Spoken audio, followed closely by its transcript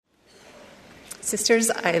Sisters,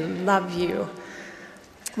 I love you.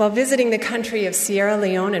 While visiting the country of Sierra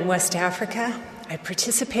Leone in West Africa, I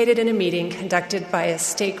participated in a meeting conducted by a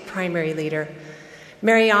stake primary leader.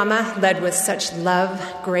 Mariama led with such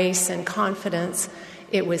love, grace, and confidence,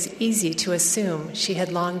 it was easy to assume she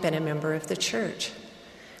had long been a member of the church.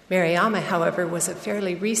 Mariama, however, was a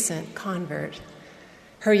fairly recent convert.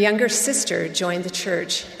 Her younger sister joined the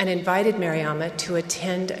church and invited Mariama to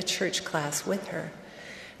attend a church class with her.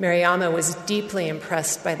 Mariama was deeply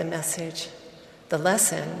impressed by the message. The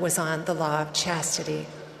lesson was on the law of chastity.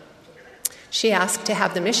 She asked to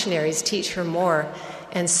have the missionaries teach her more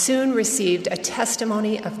and soon received a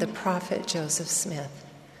testimony of the prophet Joseph Smith.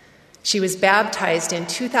 She was baptized in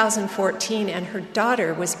 2014 and her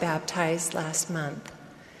daughter was baptized last month.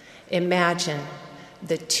 Imagine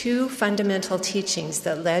the two fundamental teachings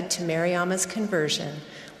that led to Mariama's conversion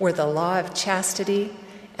were the law of chastity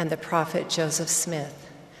and the prophet Joseph Smith.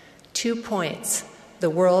 2 points the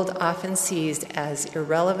world often sees as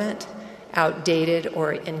irrelevant, outdated,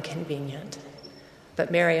 or inconvenient.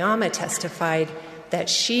 But Mariama testified that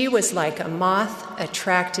she was like a moth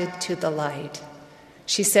attracted to the light.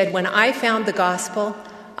 She said, "When I found the gospel,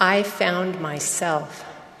 I found myself."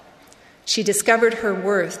 She discovered her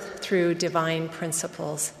worth through divine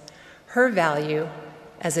principles. Her value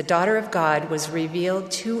as a daughter of God was revealed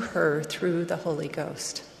to her through the Holy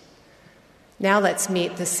Ghost. Now let's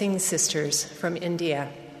meet the Singh sisters from India.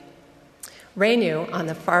 Renu, on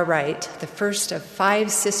the far right, the first of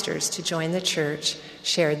 5 sisters to join the church,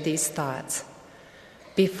 shared these thoughts.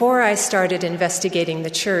 Before I started investigating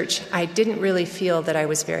the church, I didn't really feel that I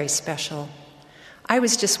was very special. I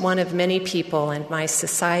was just one of many people, and my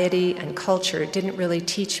society and culture didn't really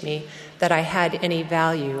teach me that I had any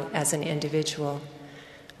value as an individual.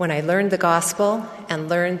 When I learned the gospel and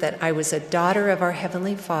learned that I was a daughter of our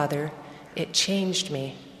Heavenly Father, it changed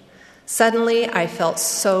me. Suddenly, I felt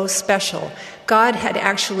so special. God had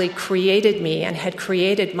actually created me and had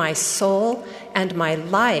created my soul and my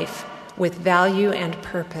life with value and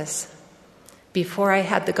purpose. Before I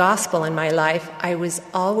had the gospel in my life, I was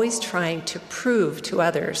always trying to prove to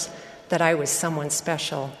others that I was someone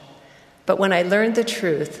special. But when I learned the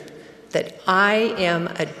truth that I am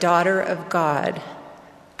a daughter of God,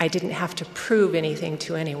 I didn't have to prove anything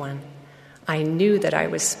to anyone. I knew that I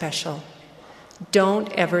was special.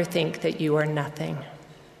 Don't ever think that you are nothing.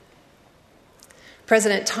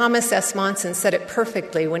 President Thomas S. Monson said it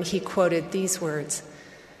perfectly when he quoted these words,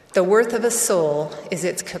 "The worth of a soul is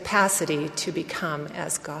its capacity to become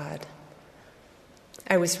as God."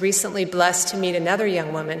 I was recently blessed to meet another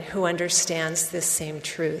young woman who understands this same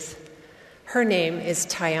truth. Her name is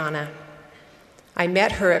Tayana. I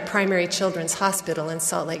met her at Primary Children's Hospital in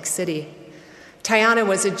Salt Lake City. Tayana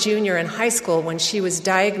was a junior in high school when she was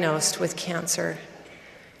diagnosed with cancer.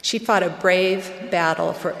 She fought a brave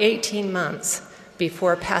battle for 18 months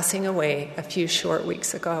before passing away a few short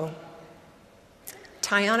weeks ago.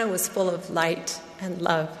 Tayana was full of light and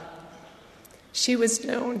love. She was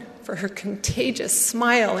known for her contagious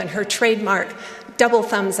smile and her trademark double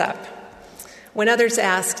thumbs up. When others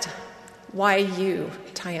asked, "Why you,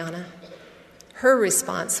 Tayana?" her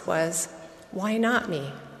response was, "Why not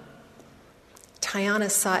me?" Tayana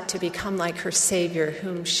sought to become like her Savior,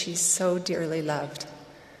 whom she so dearly loved.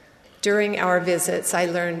 During our visits, I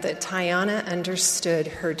learned that Tayana understood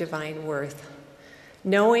her divine worth.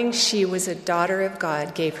 Knowing she was a daughter of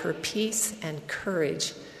God gave her peace and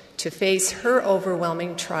courage to face her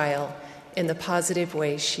overwhelming trial in the positive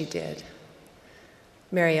way she did.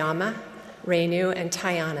 Mariama, Renu, and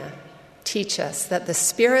Tayana teach us that the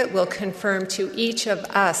Spirit will confirm to each of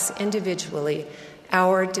us individually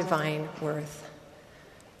our divine worth.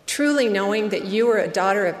 Truly knowing that you are a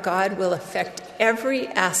daughter of God will affect every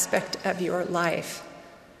aspect of your life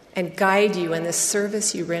and guide you in the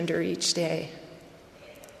service you render each day.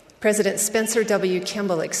 President Spencer W.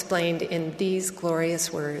 Kimball explained in these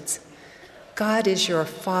glorious words, "God is your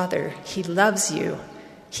Father. He loves you.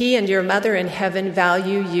 He and your mother in heaven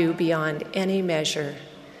value you beyond any measure.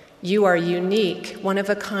 You are unique, one of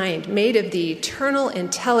a kind, made of the eternal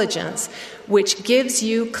intelligence which gives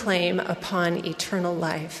you claim upon eternal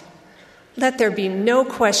life. Let there be no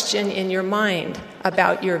question in your mind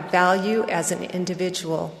about your value as an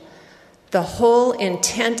individual. The whole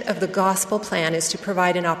intent of the gospel plan is to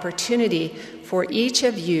provide an opportunity for each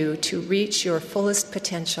of you to reach your fullest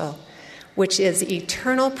potential, which is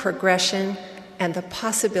eternal progression and the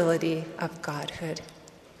possibility of godhood."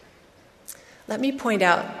 Let me point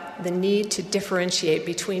out the need to differentiate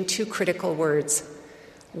between 2 critical words,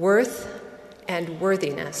 worth and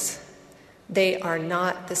worthiness. They are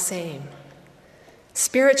not the same.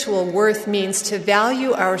 Spiritual worth means to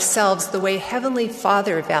value ourselves the way Heavenly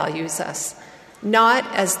Father values us, not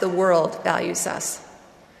as the world values us.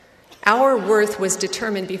 Our worth was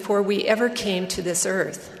determined before we ever came to this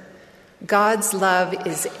earth. God's love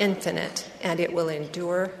is infinite, and it will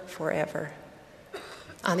endure forever.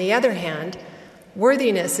 On the other hand,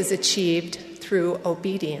 worthiness is achieved through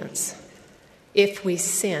obedience. If we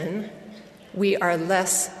sin, we are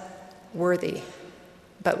less worthy,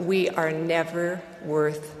 but we are never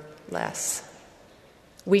worth less.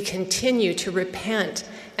 We continue to repent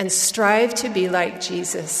and strive to be like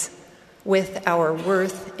Jesus with our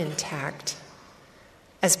worth intact.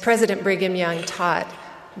 As President Brigham Young taught,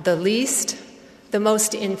 the least, the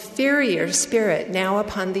most inferior spirit now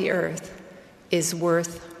upon the earth is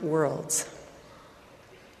worth worlds.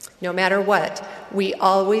 No matter what, we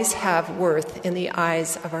always have worth in the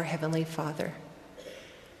eyes of our Heavenly Father.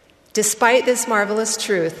 Despite this marvelous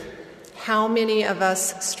truth, how many of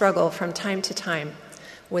us struggle from time to time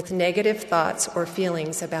with negative thoughts or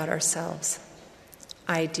feelings about ourselves?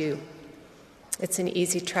 I do. It's an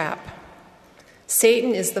easy trap.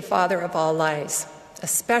 Satan is the father of all lies,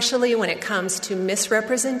 especially when it comes to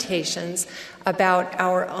misrepresentations about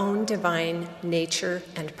our own divine nature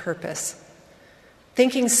and purpose.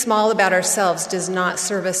 Thinking small about ourselves does not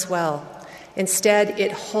serve us well. Instead,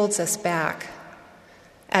 it holds us back.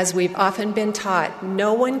 As we've often been taught,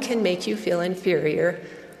 no one can make you feel inferior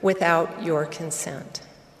without your consent.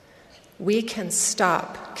 We can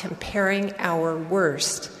stop comparing our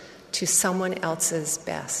worst to someone else's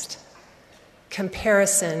best.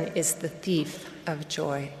 Comparison is the thief of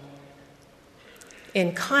joy.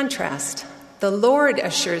 In contrast, the Lord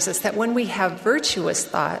assures us that when we have virtuous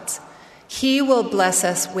thoughts, He will bless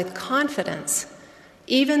us with confidence,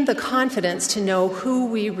 even the confidence to know who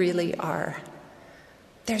we really are.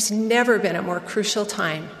 There's never been a more crucial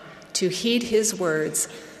time to heed His words,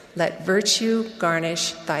 "Let virtue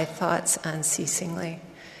garnish thy thoughts unceasingly."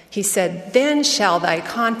 He said, "Then shall thy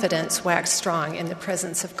confidence wax strong in the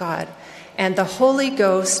presence of God, and the Holy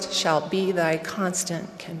Ghost shall be thy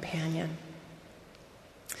constant companion."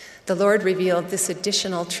 The Lord revealed this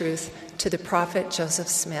additional truth to the prophet Joseph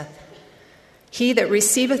Smith. "He that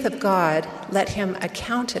receiveth of God, let him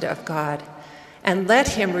account it of God, and let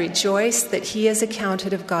him rejoice that he is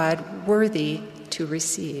accounted of God worthy to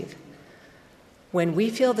receive." When we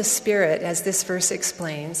feel the Spirit, as this verse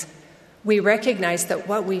explains, we recognize that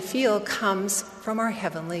what we feel comes from our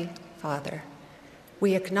Heavenly Father.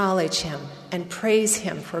 We acknowledge Him and praise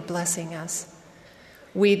Him for blessing us.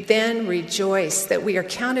 We then rejoice that we are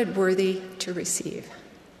counted worthy to receive.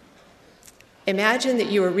 Imagine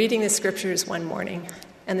that you are reading the Scriptures one morning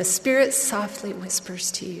and the Spirit softly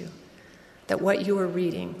whispers to you that what you are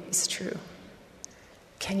reading is true.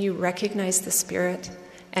 Can you recognize the Spirit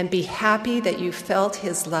and be happy that you felt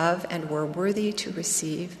His love and were worthy to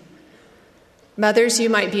receive? Mothers, you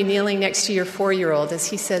might be kneeling next to your 4-year-old as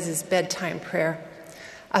he says his bedtime prayer.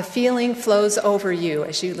 A feeling flows over you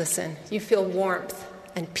as you listen. You feel warmth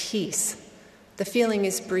and peace. The feeling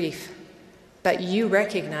is brief, but you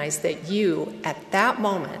recognize that you, at that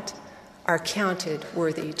moment, are counted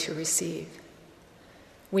worthy to receive.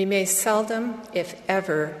 We may seldom, if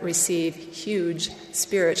ever, receive huge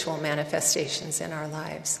spiritual manifestations in our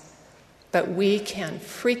lives, but we can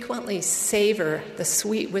frequently savor the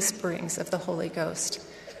sweet whisperings of the Holy Ghost,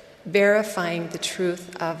 verifying the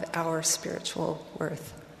truth of our spiritual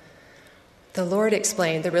worth. The Lord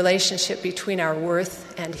explained the relationship between our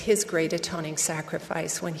worth and His great atoning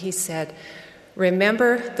sacrifice when He said,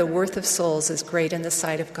 "Remember, the worth of souls is great in the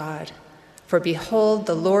sight of God. For behold,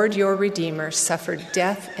 the Lord your Redeemer suffered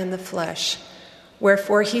death in the flesh,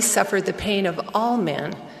 wherefore He suffered the pain of all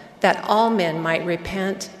men, that all men might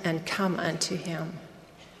repent and come unto Him."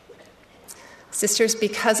 Sisters,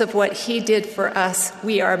 because of what He did for us,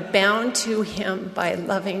 we are bound to Him by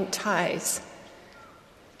loving ties.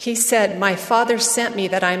 He said, "My Father sent me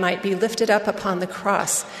that I might be lifted up upon the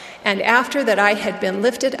cross, and after that I had been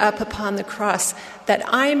lifted up upon the cross, that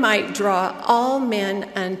I might draw all men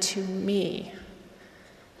unto me."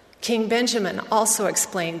 King Benjamin also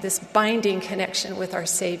explained this binding connection with our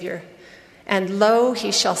Savior. "And lo,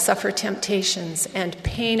 he shall suffer temptations and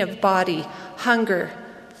pain of body, hunger,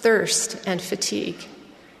 thirst, and fatigue,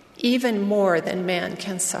 even more than man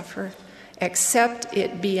can suffer, except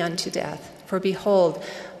it be unto death. For behold,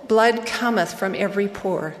 blood cometh from every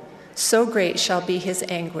pore, so great shall be his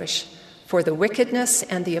anguish for the wickedness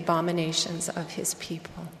and the abominations of his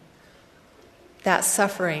people." That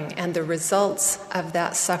suffering and the results of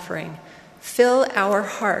that suffering fill our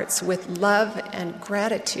hearts with love and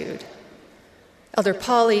gratitude. Elder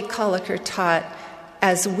Polly Colliker taught,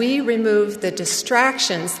 as we remove the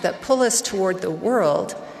distractions that pull us toward the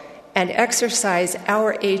world and exercise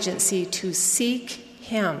our agency to seek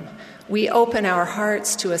him, we open our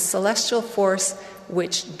hearts to a celestial force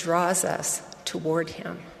which draws us toward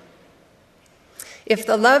him. If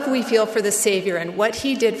the love we feel for the Savior and what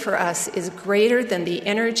he did for us is greater than the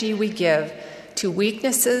energy we give to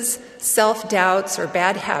weaknesses, self-doubts, or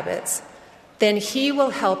bad habits, then he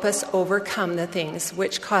will help us overcome the things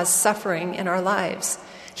which cause suffering in our lives.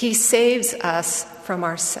 He saves us from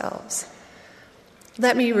ourselves.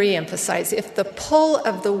 Let me reemphasize, if the pull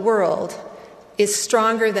of the world is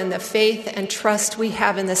stronger than the faith and trust we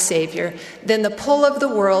have in the Savior, then the pull of the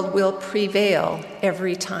world will prevail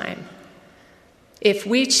every time. If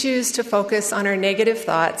we choose to focus on our negative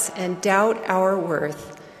thoughts and doubt our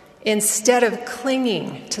worth, instead of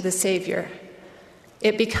clinging to the Savior,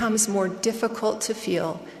 it becomes more difficult to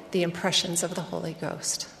feel the impressions of the Holy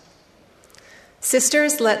Ghost.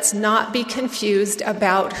 Sisters, let's not be confused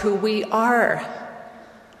about who we are.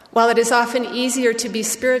 While it is often easier to be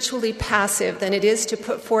spiritually passive than it is to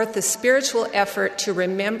put forth the spiritual effort to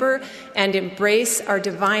remember and embrace our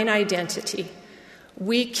divine identity,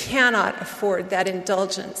 we cannot afford that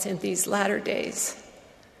indulgence in these latter days.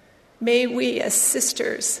 May we, as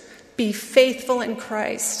sisters, be faithful in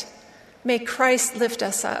Christ. May Christ lift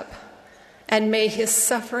us up, and may his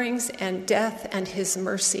sufferings and death and his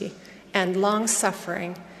mercy and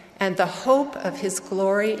long-suffering and the hope of his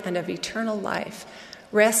glory and of eternal life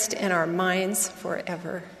rest in our minds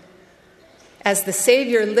forever. As the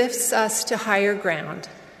Savior lifts us to higher ground,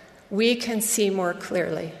 we can see more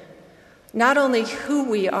clearly not only who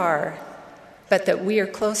we are, but that we are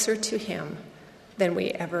closer to him than we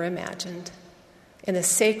ever imagined. In the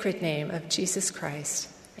sacred name of Jesus Christ,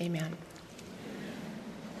 amen.